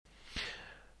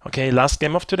Okay, last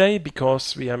game of today,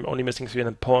 because we are only missing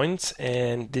 300 points,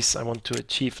 and this I want to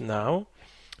achieve now.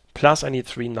 Plus I need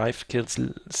 3 knife kills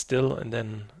still, and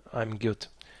then I'm good.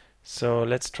 So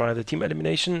let's try the team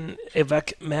elimination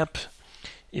Evac map,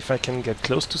 if I can get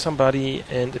close to somebody,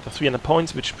 and if 300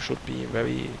 points, which should be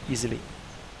very easily.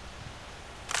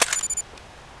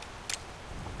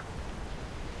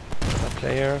 Other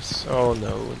players, oh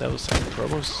no, those are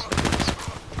pros.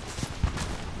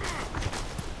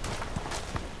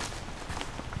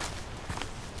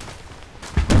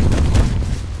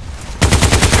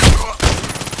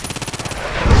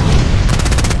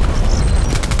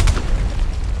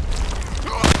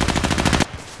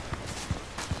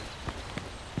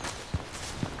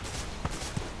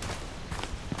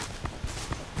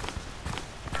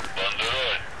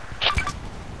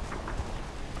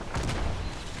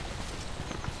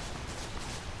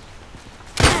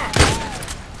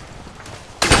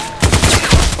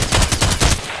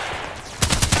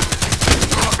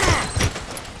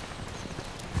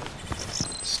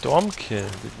 Storm kill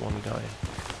with one guy.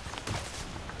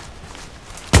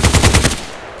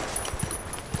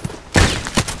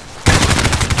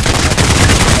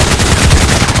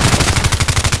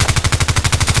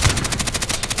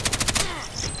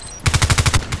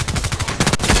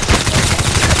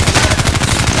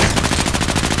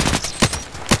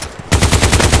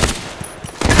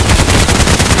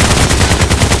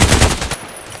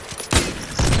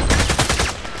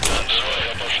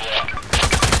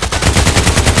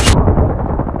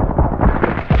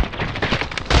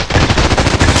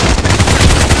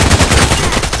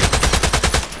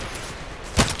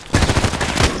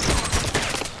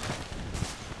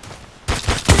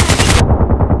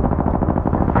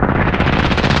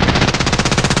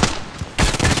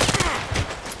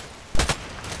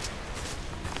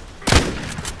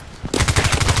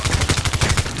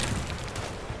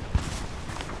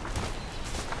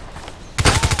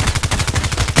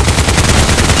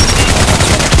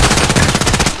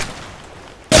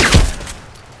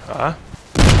 Ah.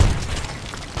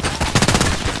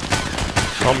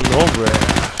 From nowhere.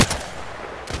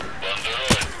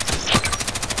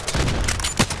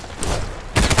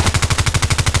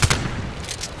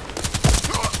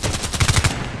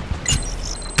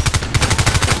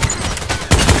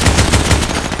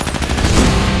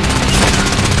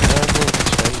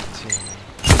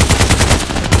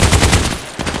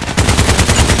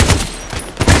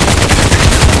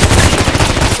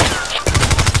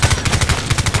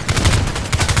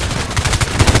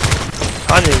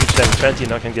 Finally reached level 20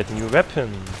 and I can get a new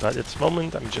weapon, but at the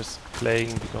moment I'm just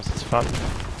playing because it's fun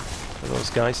for those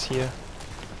guys here.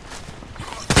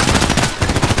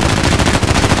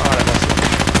 Ah, that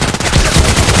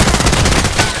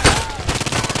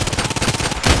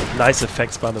was nice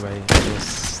effects, by the way.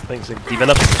 Those things like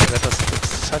developers did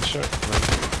such a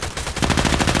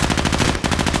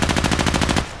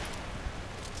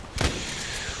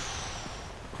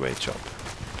great job.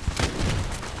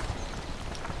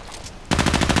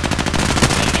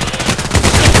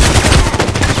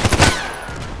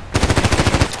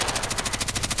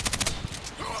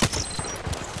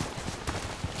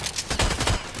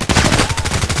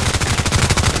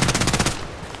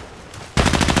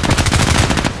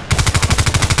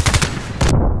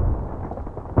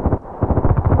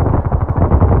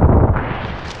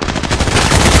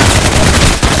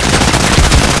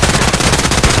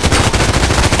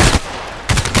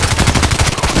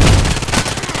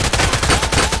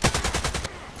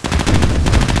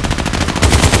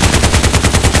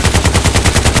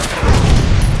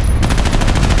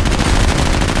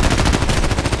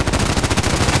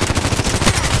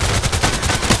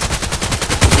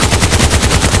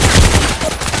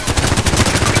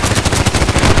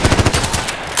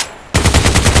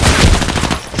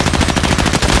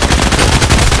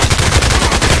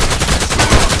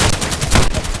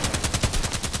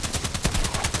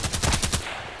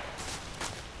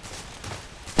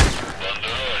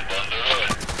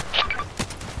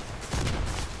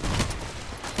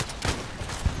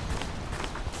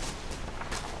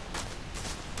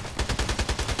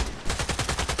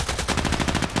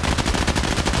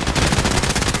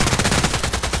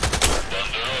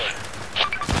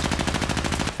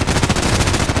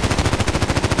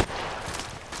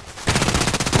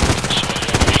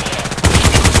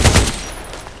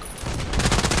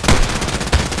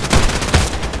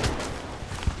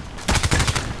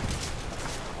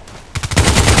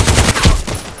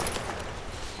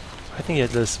 I think he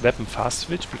had this weapon fast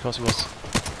switch because he was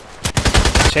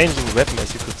changing the weapon,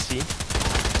 as you could see.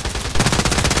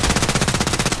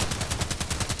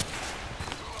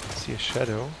 See a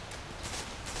shadow.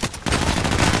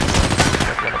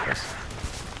 One of us.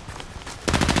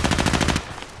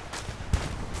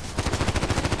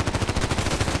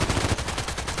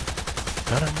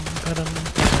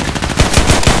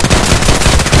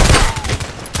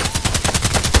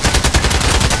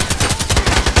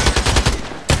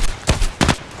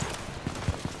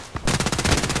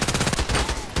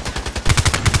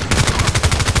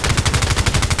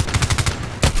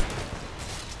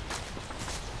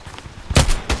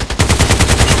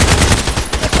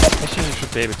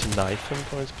 should be able to knife him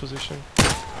from his position.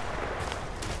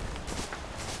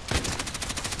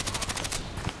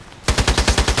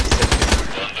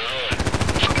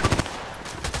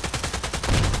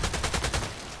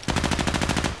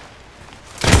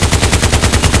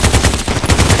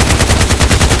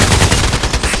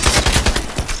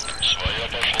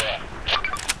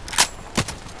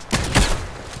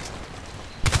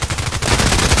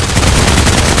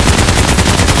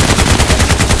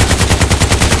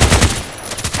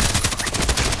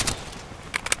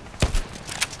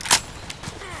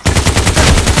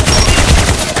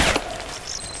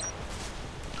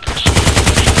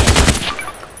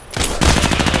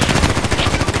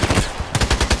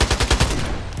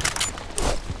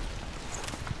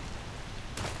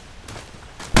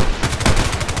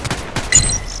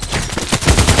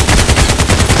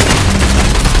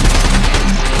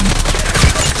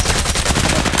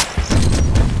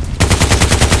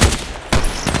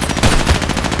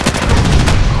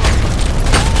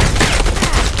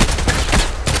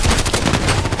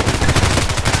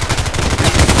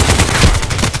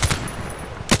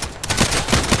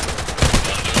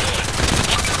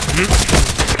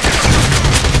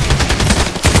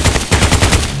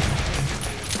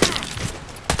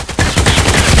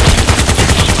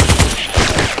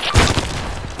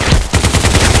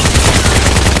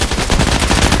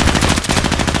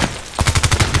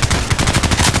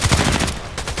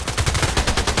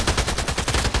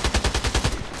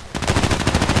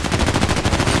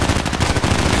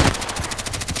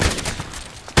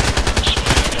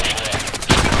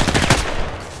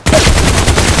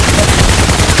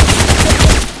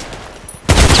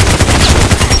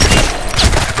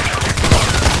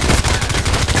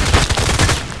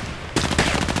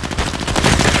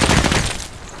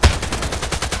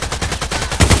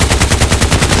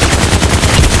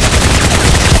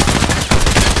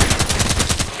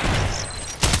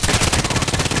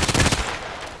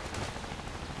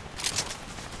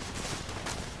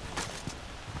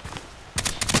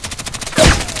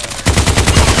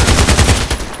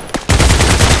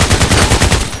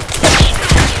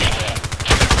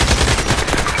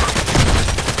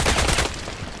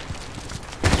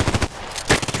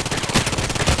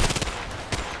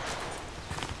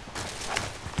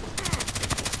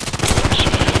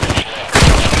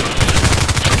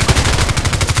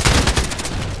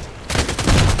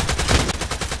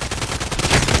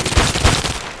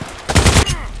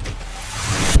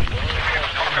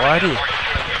 Alrighty.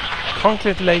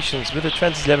 Congratulations with the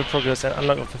 20th level progress and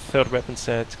unlock of the third weapon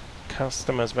set.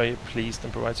 Customer is very pleased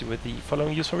and provides you with the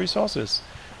following useful resources.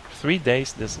 3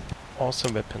 days this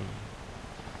awesome weapon.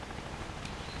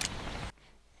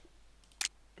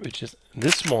 Which is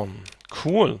this one.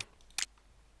 Cool.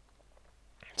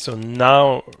 So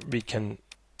now we can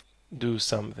do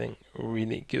something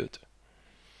really good.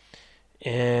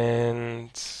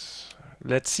 And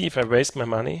let's see if I waste my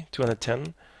money,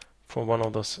 210 for one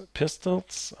of those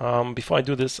pistols. Before I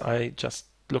do this, I just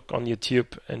look on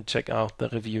YouTube and check out the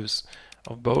reviews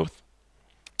of both,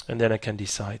 and then I can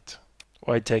decide.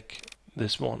 Or I take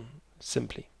this one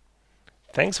simply.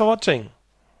 Thanks for watching.